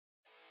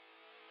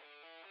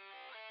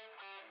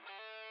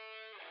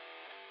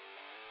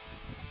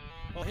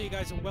Well, hey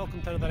guys, and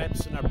welcome to another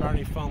episode of our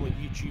Birnie Family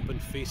YouTube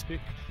and Facebook.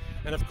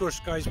 And of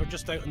course, guys, we're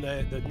just out on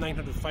the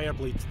 900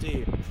 Fireblade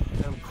today,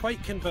 and I'm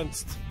quite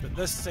convinced that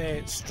this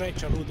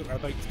stretch of road that we're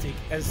about to take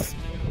is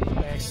the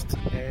best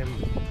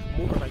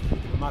motorbike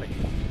road in Moray.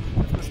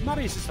 Of course,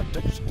 Moray is just a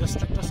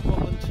district of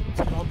Scotland. It's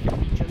a Grampian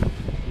region.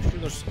 I'm sure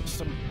there's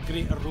some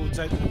greater roads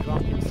out in the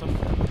Grampian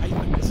somewhere, but I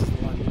think this is the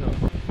one, you know.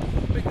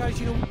 But guys,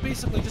 you know,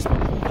 basically just with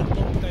COVID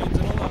lockdowns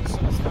and all that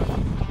sort of stuff,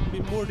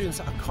 we've been more doing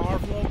sort of car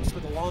vlogs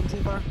with the Land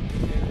Rover,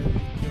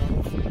 you know,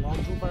 off the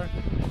Land Rover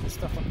and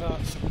stuff like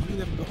that. So we really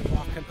haven't got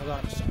back into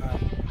that sort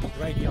of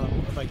regular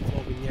motorbike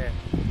vlogging yet.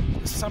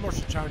 The summer's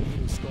return here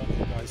in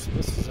Scotland, guys, so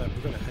this is we're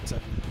going to hit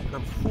it, and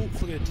I'm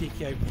hopefully going to take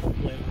you out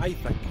what I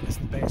think is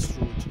the best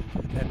road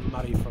in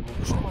Moray for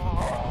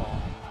motorsport.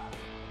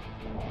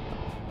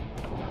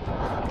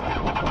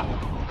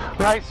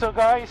 Right, so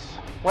guys,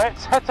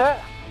 let's hit it.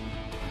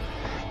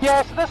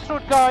 Yeah, so this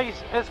road, guys,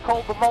 is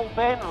called the Mull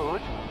Ben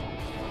Road,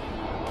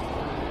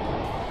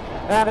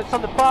 and it's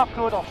on the back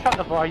road. I'll shut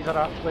the visor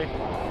actually.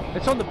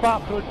 It's on the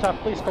back road to a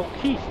place called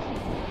Keith,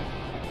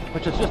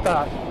 which is just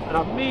an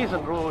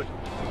amazing road.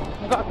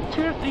 We've got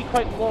 2 or 3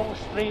 quite long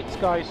straights,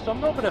 guys, so I'm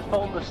not going to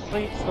film the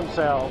straights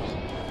themselves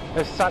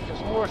as such.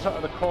 It's more sort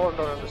of the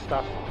corner and the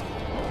stuff.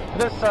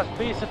 This is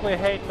basically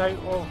heading out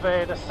of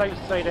the south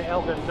side of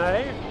Elgin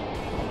now,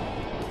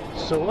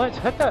 so let's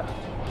hit it.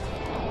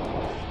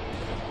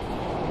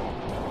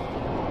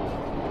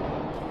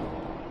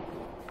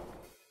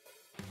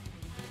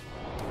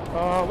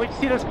 Oh, wait to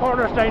see this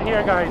corners down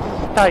here, guys.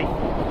 This is tight.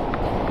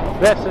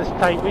 This is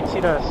tight. Wait to see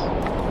this.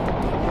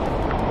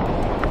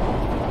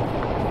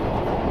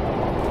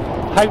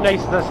 How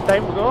nice is this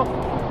time to go?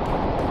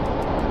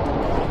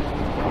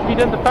 Feed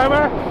in the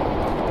power.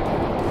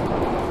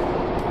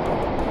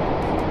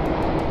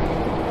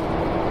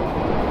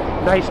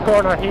 Nice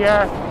corner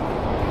here.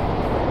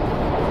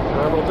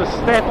 And we'll just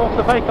step off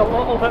the bike a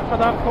little bit for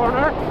that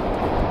corner.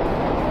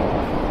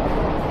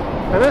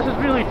 And this is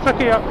really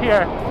tricky up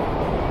here.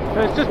 And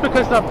it's just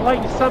because that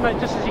blind summit,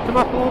 just as you come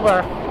up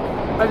over,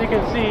 as you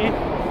can see,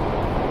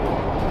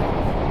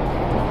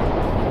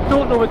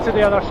 don't know what's to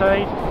the other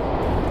side.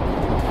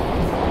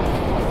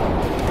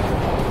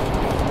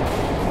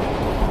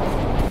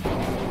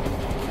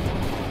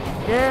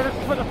 Yeah, this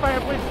is what the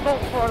Fireblade's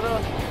built for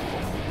though.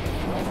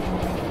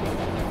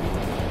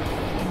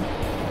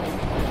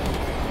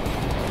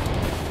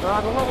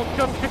 The little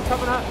jump keep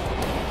coming up.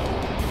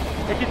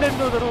 If you didn't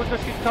know the road,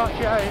 this could catch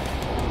you out.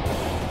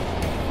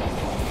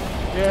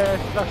 Yeah,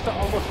 that's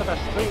almost like a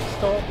straight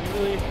stop,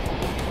 really,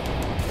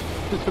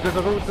 just because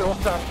the roads are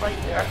off to our right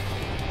there.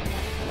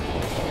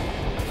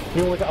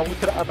 You only got to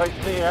look at it about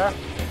there.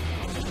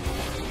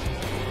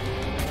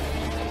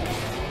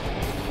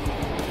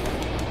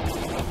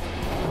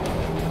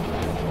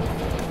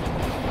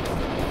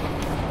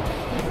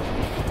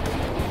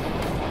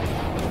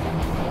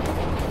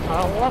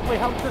 A lovely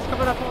hump just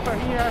coming up over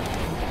here.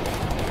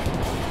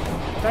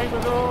 Down we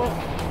go.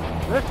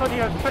 This one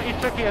here is pretty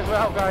tricky as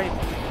well, guys.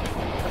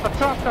 If a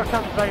tractor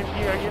comes down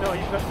here, you know,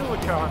 you've got no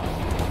chance.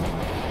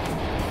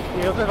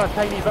 You'll have a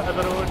tiny bit of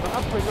the road, but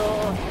up we go.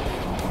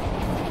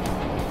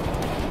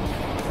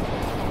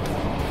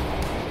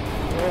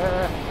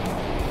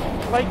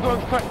 Yeah. Like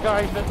going quick,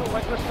 guys, but don't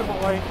like this simple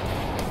life.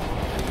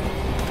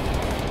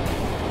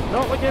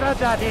 Not when you're a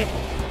daddy.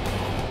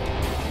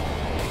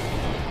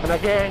 And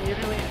again, you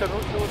really need to know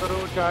the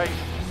road, guys.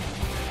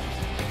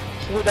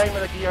 Slow down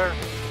with the gears.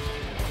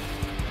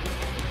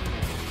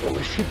 And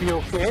we should be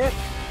okay.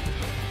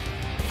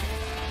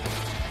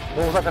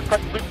 There's like a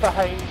quick loop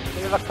behind.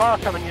 There's a car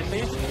coming, you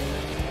see.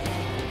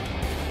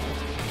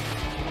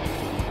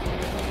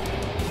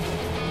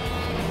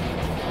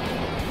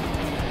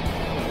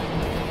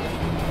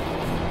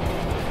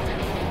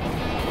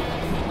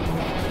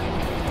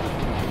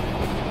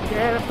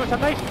 Yeah, of course, a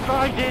nice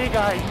dry day,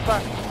 guys,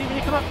 but see, when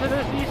you come up to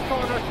these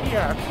corners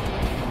here,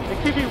 it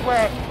could be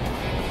wet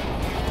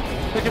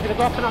because you're going to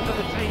go up and under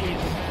the trees.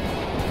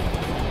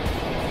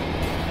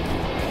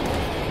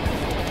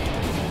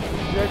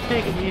 Just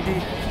take it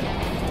easy.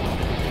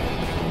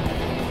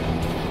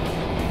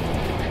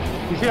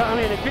 You see what I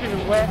mean? It could have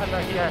been wet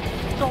under here.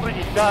 It's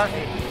already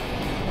dirty.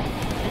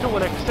 You don't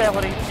want to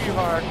accelerate too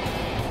hard.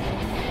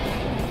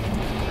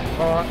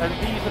 And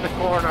these are the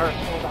corners.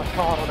 Oh, that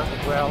car on it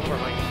as well. Never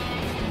mind.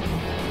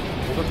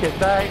 We'll just get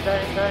down,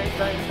 down, down,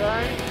 down,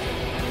 down.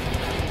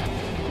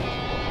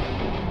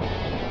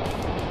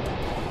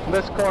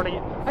 This corner,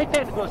 I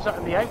tend to go sort of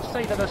on the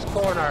outside of this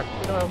corner,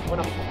 you know, when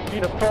I'm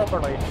doing it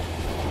properly.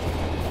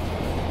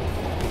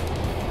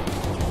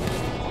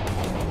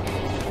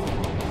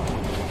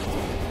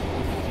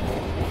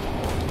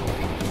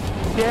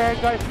 Yeah,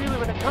 guys, really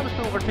when it comes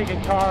to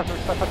overtaking cars and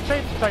stuff, I'm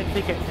trying to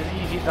take it as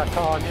easy as I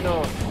can, you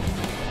know,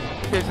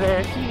 because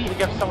it's easy to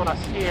give someone a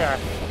scare,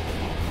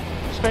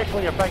 especially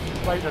when your bike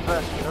is loud as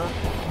this, you know.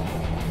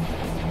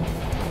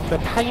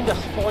 They're kind of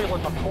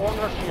spoiling the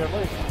corners here,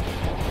 look.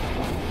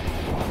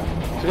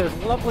 So there's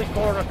a lovely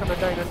corner coming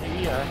down into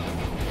here,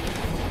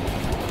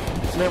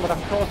 and then when I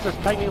cross this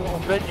tiny little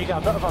bridge you get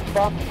a bit of a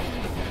bump.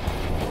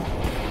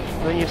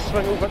 And then you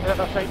swing over to the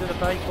other side of the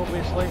bike,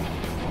 obviously.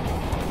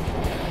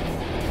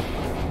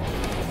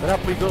 And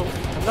up we go.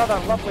 Another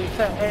lovely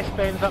set of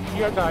S-bends up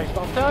here, guys.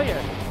 But I'll tell you,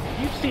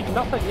 you've seen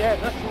nothing yet.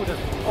 This road is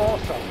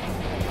awesome.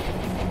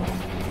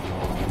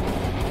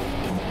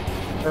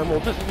 And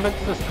we'll just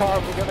mince this car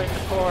as we get out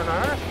the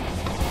corner.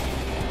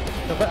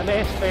 So a bit of an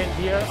S-bend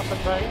here, up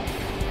and down.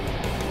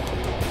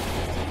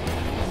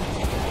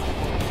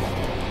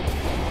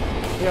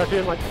 We are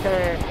doing like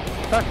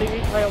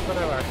 38 miles an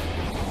hour.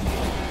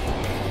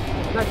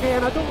 And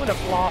again, I don't want to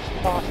blast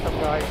past them,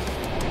 guys.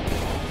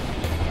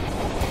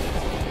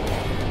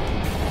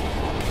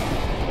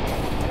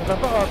 There's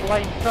a bit of a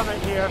blind summit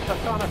here, so I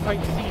can't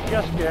quite see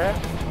just yet.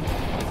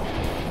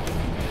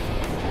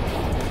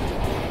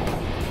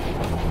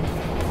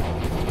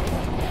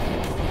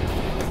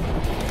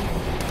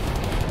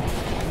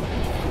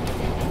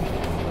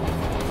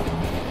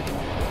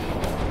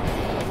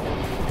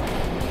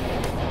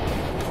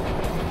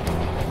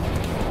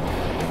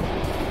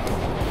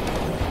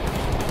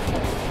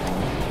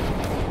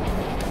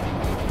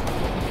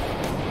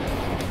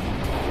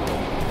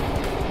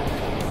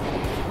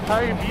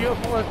 How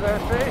beautiful is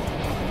this, eh?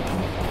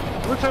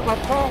 Looks like my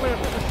probably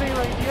have got the same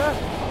idea.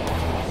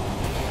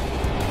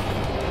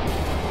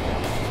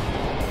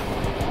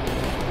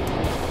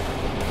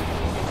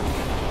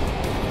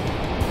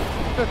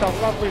 Just a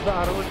lovely bit of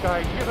road,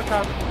 guys. Here we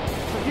come.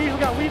 We've usually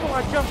got a wee bit of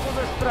a jump on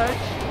this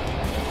bridge.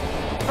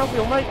 Front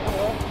wheel might come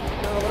off.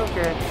 No, we're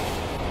okay.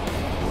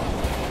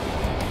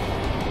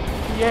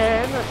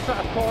 Yeah, in this sort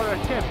of corner,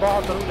 it's getting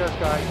bogged around this,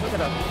 guys. Look at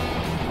it.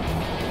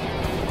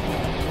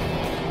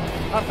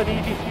 Up and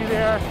easy through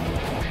there.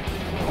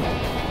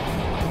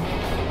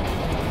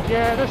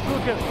 Yeah, this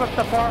road gets ripped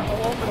apart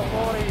along with the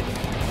lorries.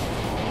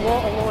 A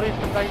lot of lorries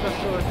come down this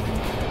road.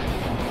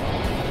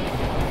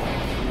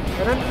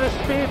 And into the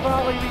Spey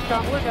Valley we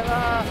come, look at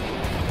that.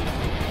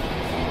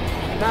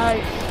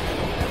 Nice.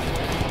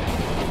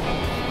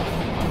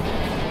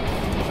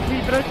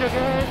 Wee bridge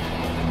again.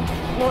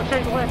 Watch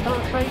out the left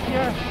hand side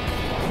here.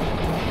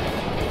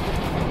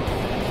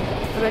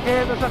 And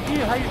again, there's a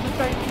few houses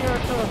down here,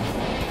 so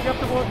you have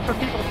to watch for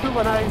people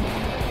pulling out.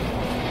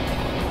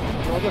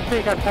 We'll just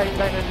take our time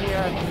down in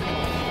here.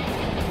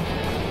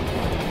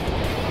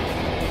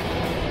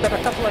 Got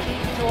a couple of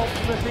heat shops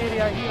in this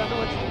area here. I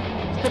know it's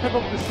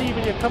difficult to see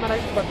when you're coming out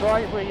from a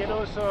driveway, you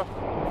know, so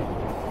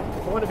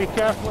you want to be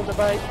careful on the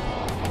bike.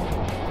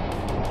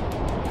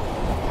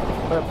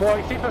 But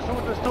boy, see if this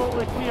road was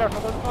totally clear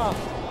for them. Oh,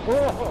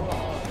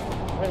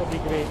 that would be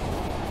great.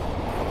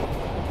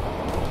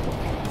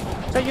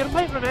 So you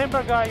might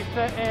remember, guys,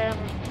 that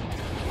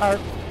our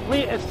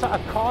latest sort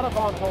of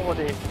caravan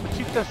holiday, we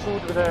took this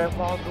road with the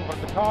Land Rover,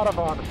 the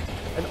caravan,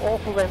 and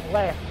off we went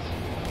left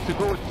to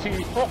go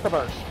to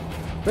Fochabers.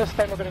 This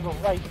time we're going to go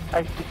right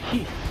out to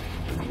Keith.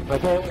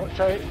 Again, watch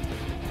out.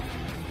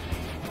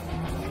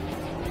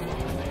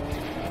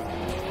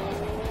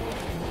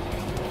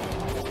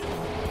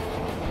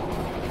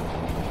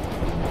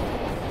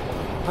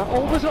 I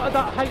always wanted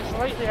that house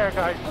right there,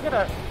 guys. Look at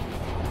it.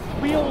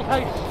 Wee old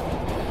house.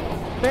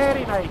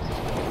 Very nice.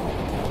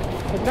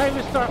 And now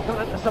we start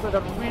coming into some of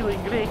the really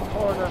great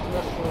corners in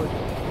this road.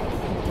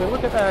 Now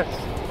look at this.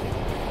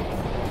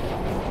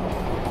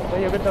 Now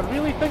you're going to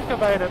really think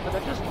about it, but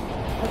it's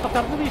like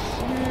a really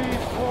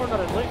smooth corner,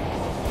 and look.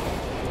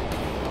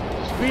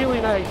 It's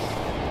really nice.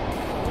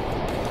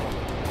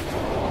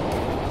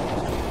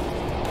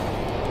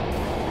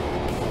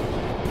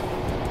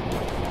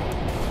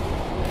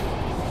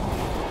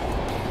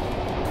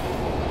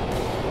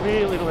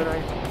 Really, really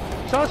nice.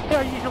 So as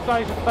per usual,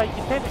 guys, with the bike,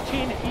 you tend to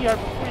change gear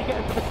before you get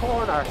into the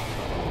corner.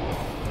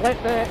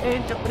 Let the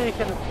engine brake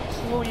and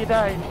slow you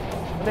down,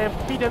 and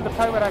then feed in the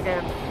power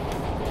again.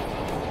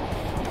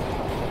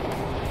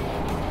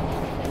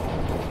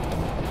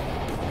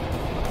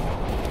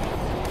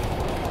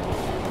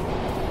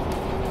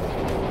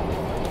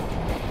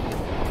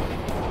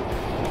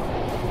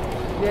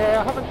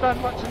 Yeah, I haven't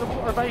done much on the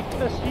motorbike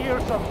this year,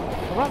 so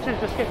I'm actually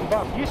just getting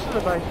back used to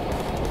the bike.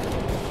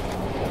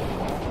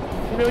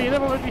 You know, you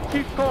never want to be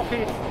too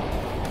cocky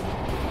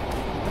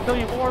until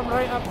you warm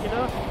right up, you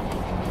know.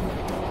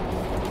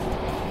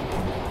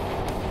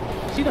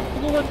 See the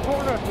flowing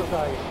corners though,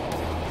 guys.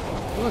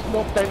 We'll just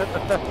knock down at the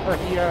fifth for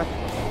here.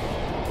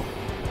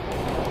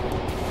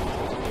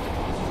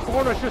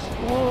 Corners just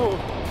flow,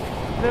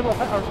 and then we'll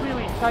hit a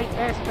really tight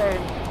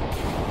S-bend.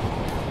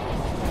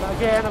 And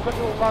again, I've got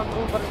the old Land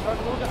Rover in front,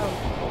 look at him.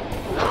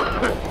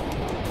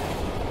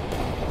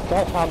 So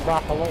I'll hand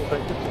back a little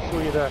bit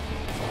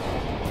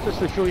just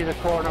to show you the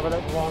corner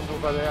without the Land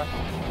Rover there.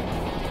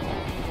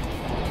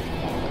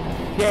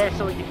 Yeah,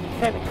 so you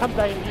tend to come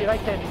down here, I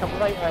tend to come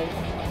right out.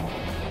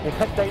 You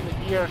hit down the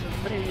gears and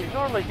through, you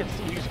normally can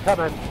see who's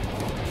coming.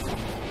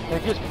 You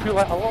just pull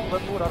out a little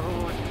bit more of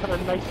road, come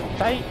in nice and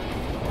tight.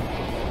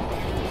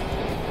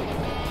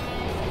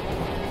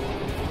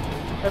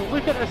 And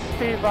look at this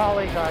Spey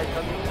Valley, guys,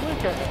 I mean,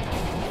 look at it.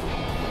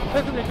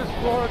 Isn't it just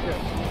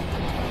gorgeous?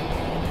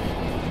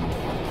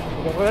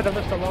 Get rid of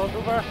Mr. Land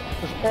Rover.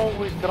 There's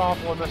always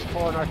gravel in this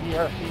corner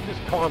here, so you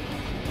just can't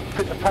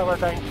put the power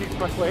down too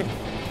quickly.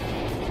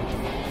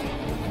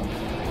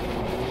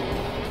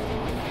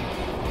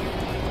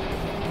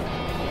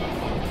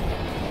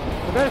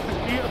 So this is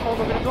beautiful,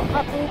 we're going to go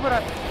up over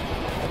it.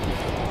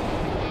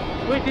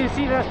 Wait till you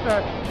see this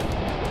bit.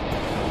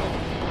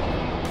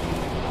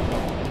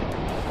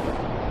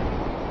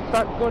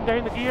 Start going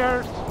down the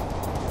gears.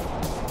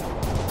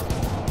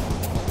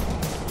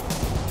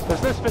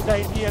 Because this bit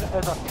down here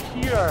is a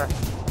pure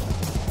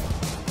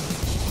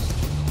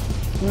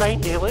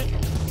 90 look.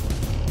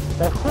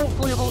 They're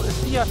hopefully able to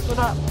see us going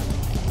up.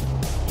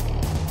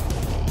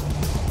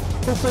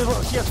 Hopefully able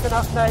to see us going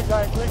up now,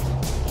 guys. Look,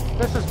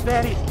 this is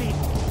very steep.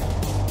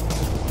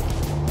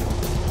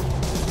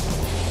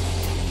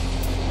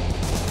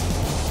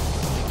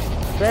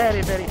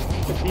 Very, very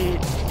steep indeed.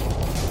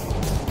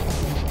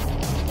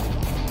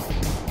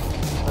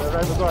 And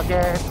around we go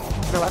again.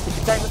 We'll have to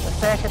be down at the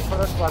second for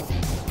this one.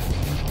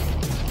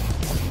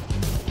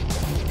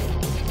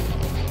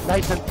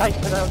 Nice and tight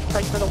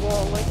to the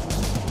wall, like.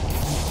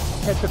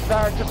 Hit the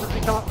third just as we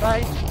come up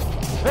right.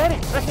 Very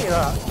tricky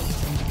that.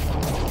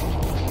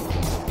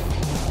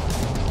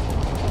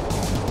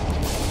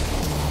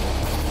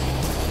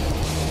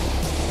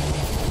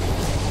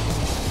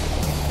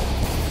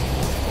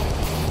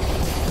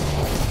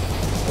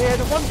 Yeah,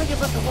 the one thing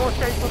about the watch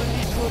out for the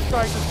these road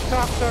guys is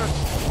tractors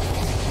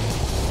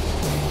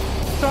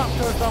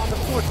on the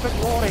 4-foot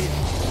lorries.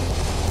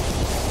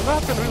 And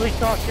that can really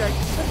start you out.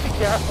 Just be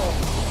careful.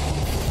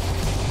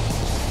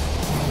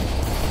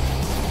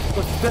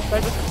 Let's zip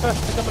down with the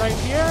fifth to come around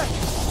here.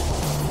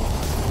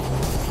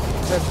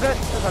 Now this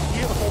is a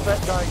beautiful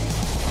bit, guys.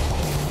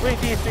 Wait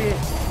till you see.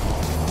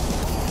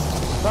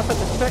 Up at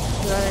the 6th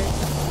now.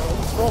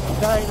 Drop it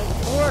down at the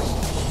 4th.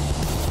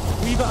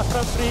 Wee bit of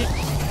front brake.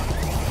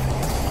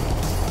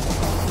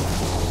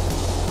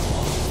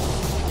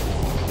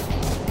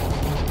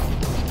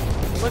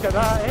 Look at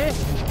that, eh?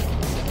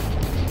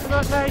 Isn't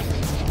that nice?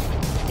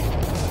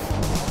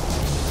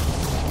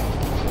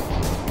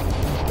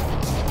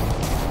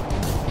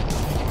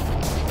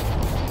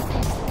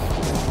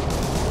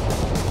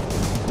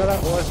 There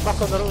that was,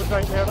 back on the road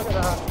right there, look at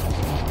that.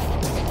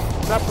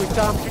 Lovely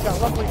dams, you got a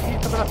lovely view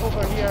coming up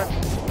over here.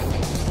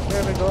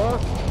 There we go.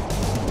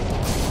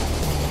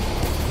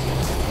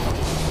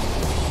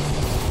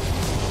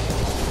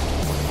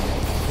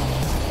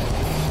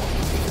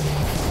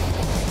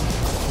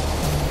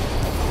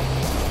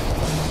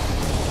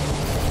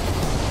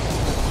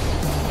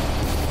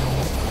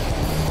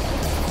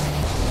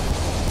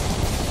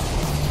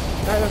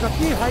 Now there's a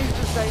few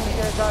houses down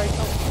here, guys.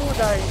 I'll slow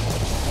down.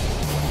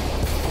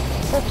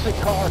 Opposite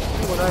cars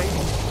going out.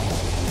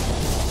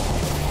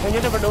 And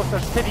you never know if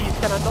there's kiddies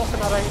kind of knocking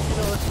around, you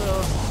know,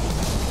 so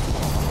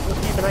we'll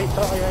keep an eye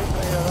out there.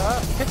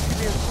 That kids could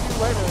be in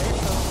school anyway,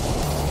 so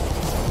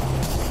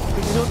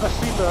but you don't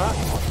assume that.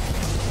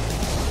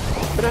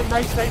 But it's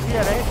nice down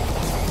here, eh?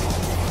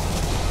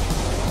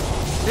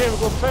 There we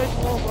go, big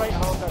long right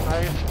hander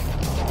now.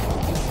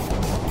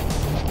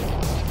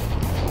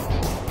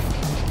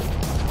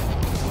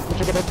 Which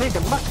you're going to take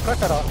it much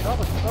quicker off. That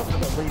was a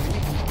bit lazy.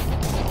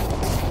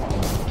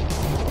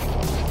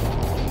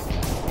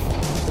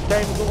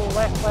 Down we go,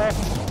 left.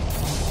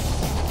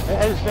 It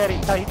is very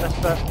tight, this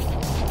bit.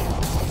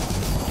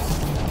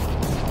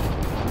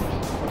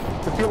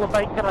 You feel the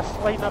bike kind of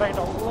sliding around a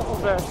little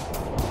bit.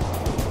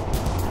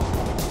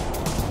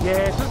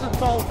 Yes, this is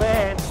Ball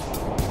Bend.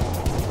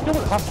 You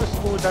don't have to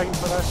slow down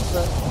for this,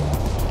 but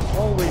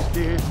always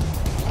do.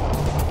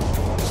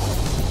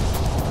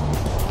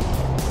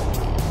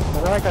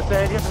 And like I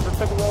said, here's a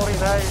big lorry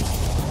now.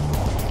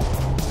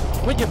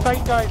 What do you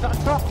find, guys? Is that a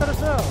tractor as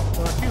well?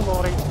 Or a few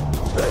lorries?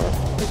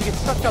 Because you get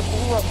such a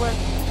blow up wind.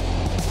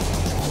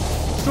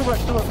 So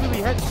much so it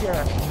really hits you.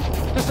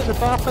 Just at the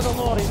back of the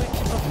lorry, makes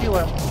you not feel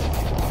it.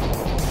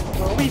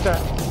 Well, a wee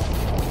bit.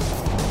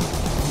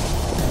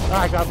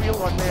 I got a real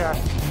one there.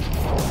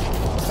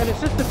 And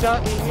it's just the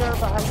jockey here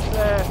behind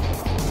the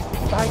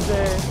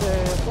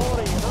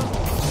lorry, you know?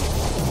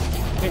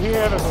 And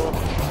here we go.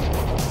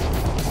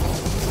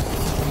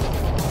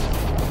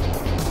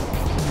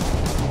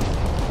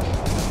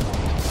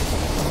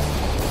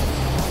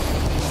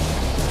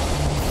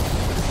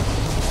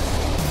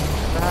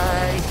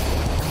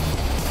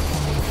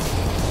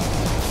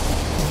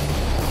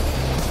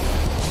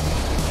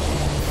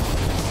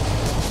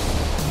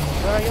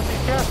 You have to be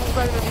careful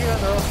down in here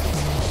though.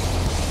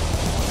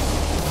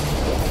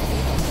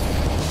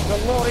 The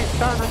lorry's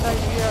turning down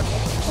here.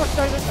 Push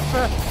down at the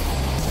fifth.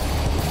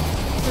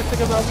 Just to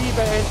give them a wee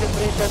bit of engine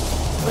braking.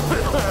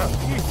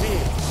 Excuse me.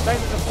 Down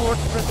at the 4th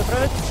for the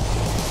bridge.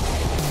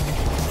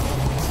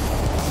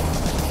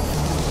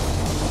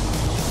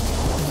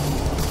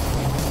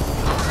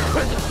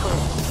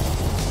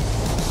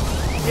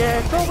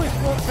 Yeah, it's always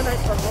watching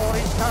out for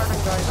lorries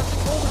turning, guys. That's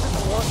always in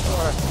the watch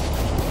for.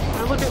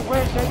 And look at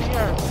wet down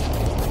here.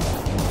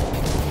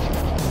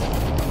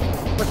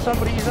 For some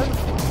reason.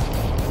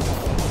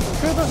 I'm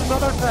sure there's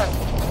another bit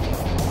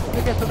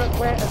that gets a bit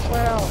wet as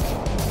well.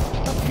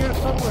 Up here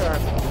somewhere.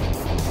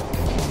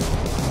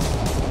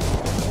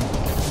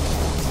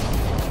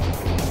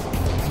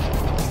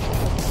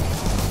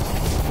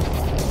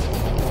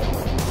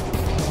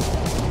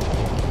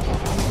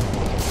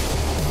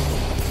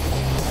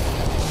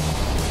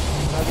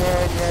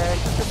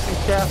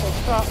 careful,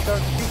 tractors,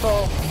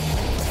 people.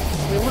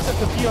 We look at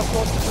the view I've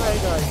got tonight,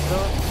 guys, you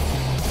know.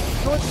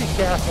 Don't be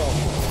careful,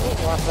 don't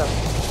worth it.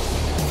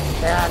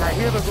 Yeah, and I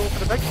hear we go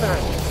for the big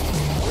man.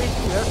 Wait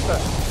till this bit.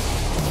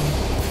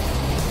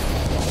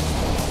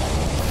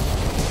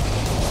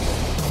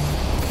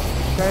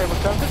 Okay, we're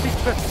coming to big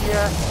 50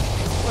 here.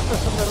 What's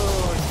this on the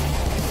road?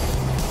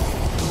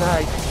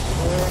 Nice.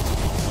 Yeah.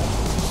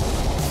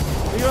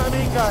 You know what I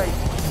mean, guys?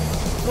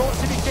 Got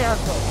to be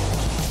careful.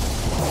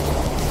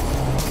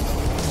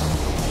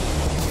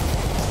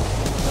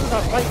 There's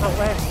a right and a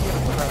left here,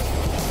 isn't it?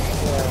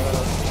 Yeah.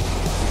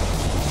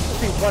 I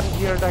think one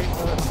gear down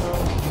there, so.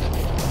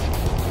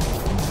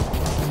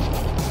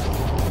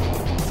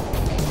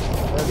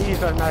 Well,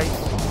 these are nice.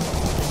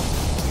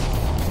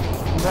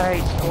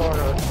 Nice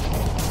corners.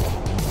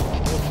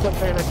 We'll slip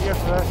down a gear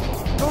for this.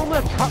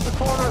 Normally cut the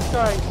corners,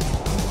 guys.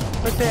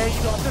 But you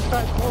know, I'm just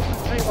trying to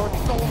concentrate on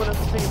filming at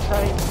the same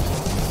time.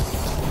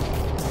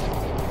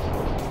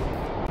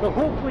 But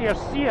hopefully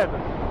you're seeing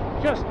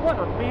just what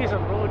an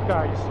amazing road,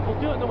 guys. We'll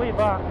do it on the way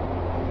back.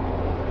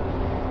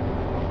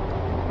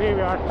 There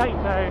we are, tight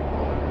now.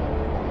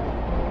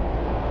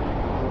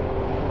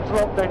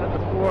 Drop down at the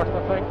 4th,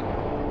 I think.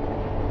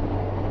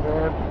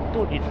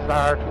 Don't need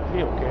 3rd, it'll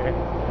be okay.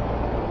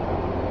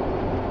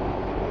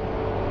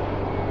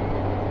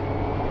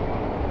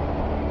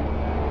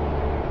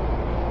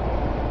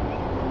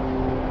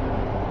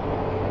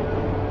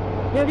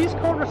 Yeah, these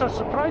corners are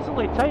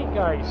surprisingly tight,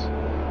 guys.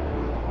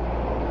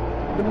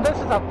 I mean, this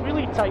is a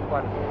really tight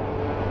one.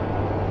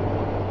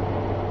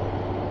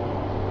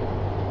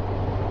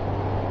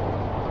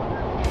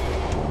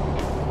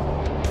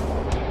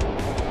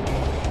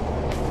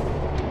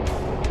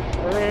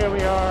 There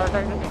we are,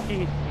 down at the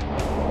Keith.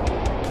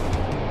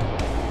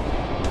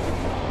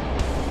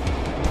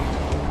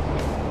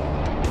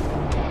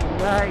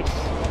 Nice.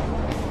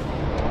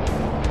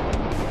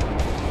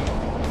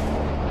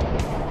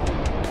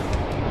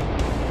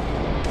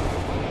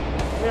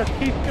 There's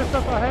Keith just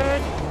up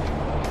ahead.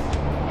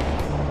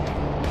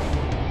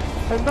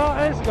 And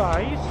that is,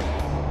 guys,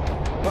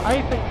 what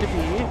I think to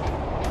be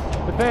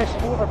the best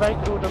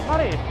motorbike road in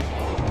Moray.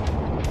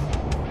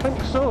 I think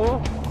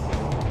so.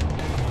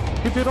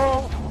 Could be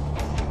wrong,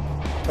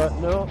 but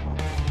no.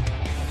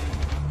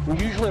 I'm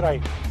usually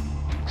right,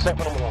 except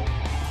when I'm wrong.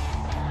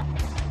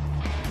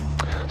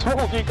 So what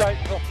we'll do, guys,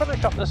 is we'll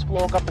finish up this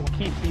vlog up in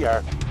Keith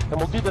here, and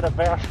we'll do the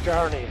reverse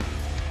journey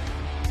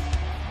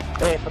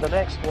for the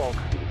next vlog.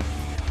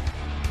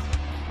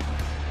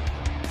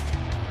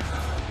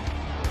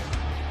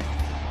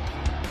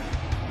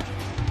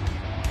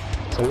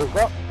 So we've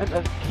got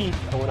into Keith,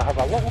 I'm going to have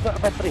a little bit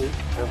of a break,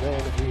 and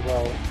then we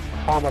will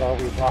hammer our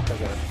way back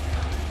again.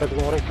 Big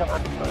lorry, come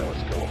on, right,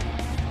 let's go.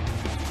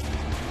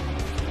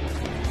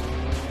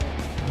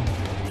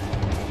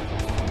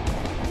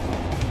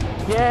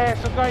 Yeah,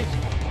 so guys,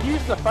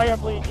 use the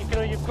Fireblade. You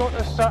know, you've got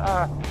this sort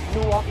of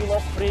no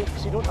anti-lock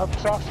brakes, you don't have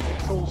traction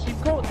control, so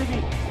you've got to be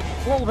a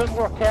little bit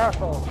more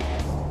careful.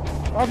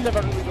 I've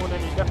never really known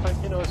any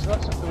different, you know, so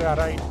that's just the way I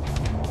ride.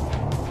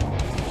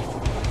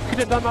 Could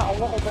have done that a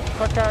little bit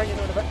quicker, you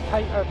know, and a bit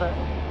tighter, but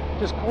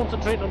just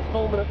concentrating on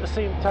filming at the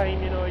same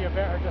time, you know, you're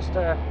better just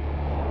to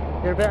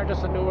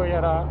know where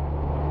you're at.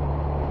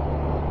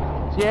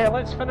 So yeah,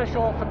 let's finish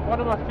off with one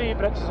of my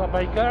favourites as a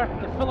biker,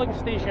 the filling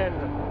station.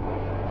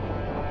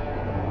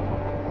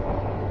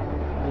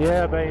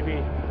 Yeah,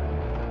 baby.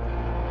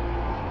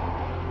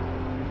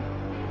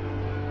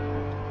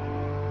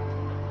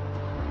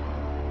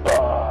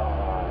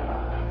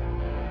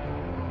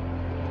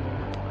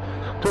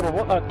 Don't know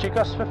what that'd take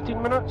us,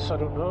 15 minutes? I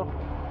don't know.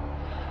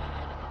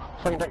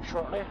 Find out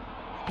shortly.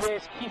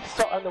 Yes, Keith's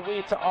on the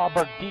way to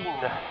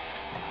Aberdeen.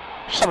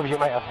 Some of you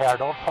might have heard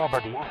of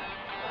Aberdeen.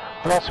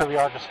 But that's where we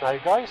are just now,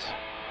 guys.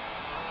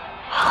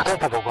 I don't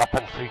think I'll go up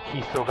and through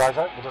Keith though, guys.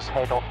 I think we'll just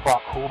head off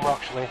back home,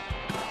 actually.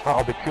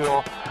 That'll be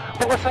cool.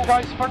 But listen,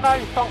 guys, for now,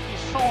 thank you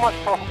so much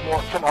for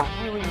watching.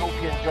 I really hope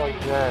you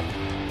enjoyed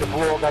the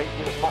vlog out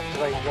here as much as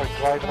I enjoyed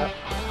driving it.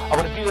 I'm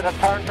going to do the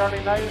return journey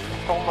now,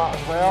 film that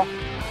as well.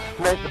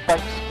 Now the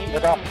bike's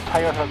heated up,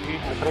 tyres are good,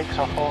 and the brakes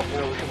are hot, you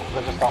know, we should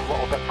go just that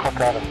little bit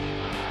quicker and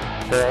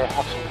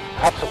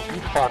have some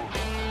good fun.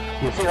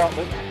 You see that,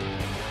 look?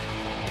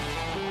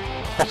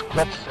 That's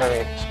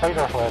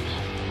spider webs,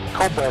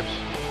 cobwebs.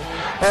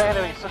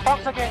 Anyway, so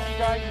thanks again, you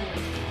guys.